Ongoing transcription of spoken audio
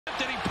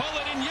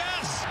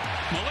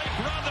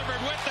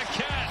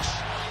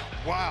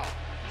Wow.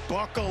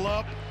 Buckle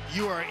up.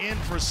 You are in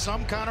for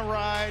some kind of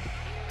ride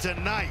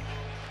tonight.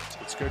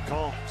 It's a good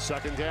call.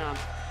 Second down.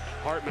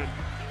 Hartman.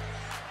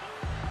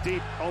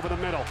 Deep over the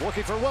middle.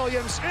 Looking for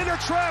Williams. Into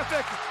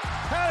traffic.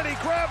 How did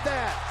he grab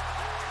that?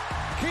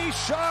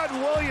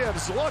 Keyshawn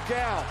Williams. Look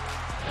out.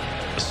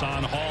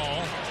 Hassan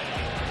Hall.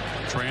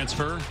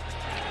 Transfer.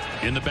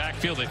 In the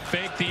backfield, they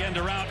fake the end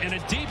around, and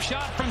a deep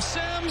shot from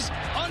Sims.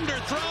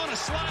 Underthrown, a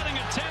sliding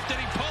attempt. Did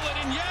he pull it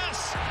in?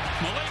 Yes!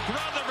 Malik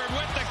Rutherford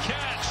with the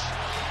catch.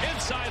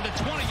 Inside the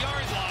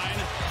 20-yard line.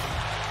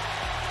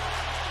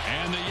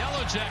 And the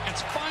Yellow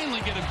Jackets finally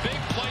get a big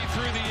play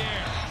through the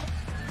air.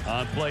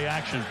 On play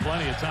action,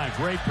 plenty of time.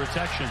 Great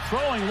protection.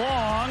 Throwing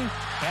long,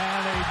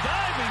 and a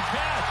diving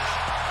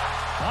catch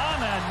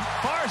on that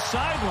far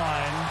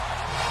sideline.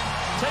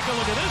 Take a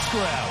look at this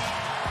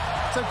grab.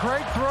 It's a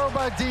great throw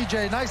by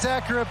DJ. Nice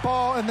accurate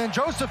ball. And then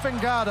Joseph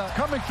Ngata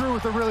coming through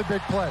with a really big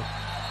play.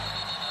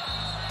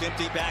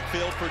 Empty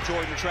backfield for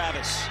Jordan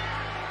Travis.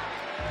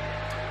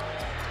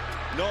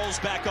 Knowles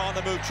back on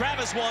the move.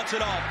 Travis wants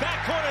it all.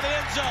 Back corner of the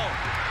end zone.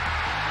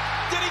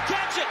 Did he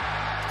catch it?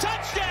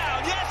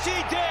 Touchdown! Yes, he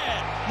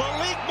did!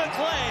 Malik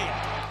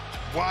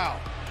McClain. Wow.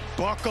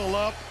 Buckle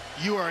up.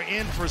 You are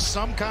in for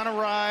some kind of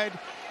ride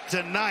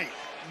tonight.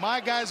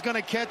 My guy's going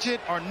to catch it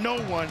or no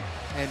one,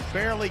 and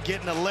barely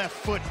getting the left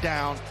foot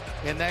down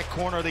in that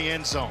corner of the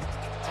end zone.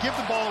 Give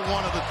the ball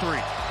one of the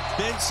three.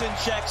 Benson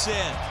checks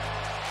in.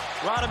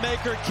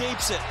 Rodemaker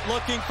keeps it.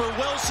 Looking for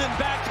Wilson,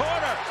 back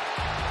corner.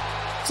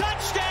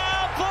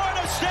 Touchdown,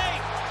 Florida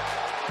State!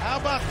 How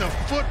about the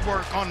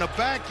footwork on the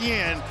back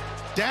end,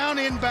 down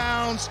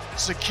inbounds,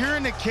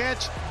 securing the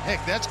catch?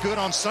 Heck, that's good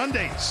on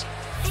Sundays.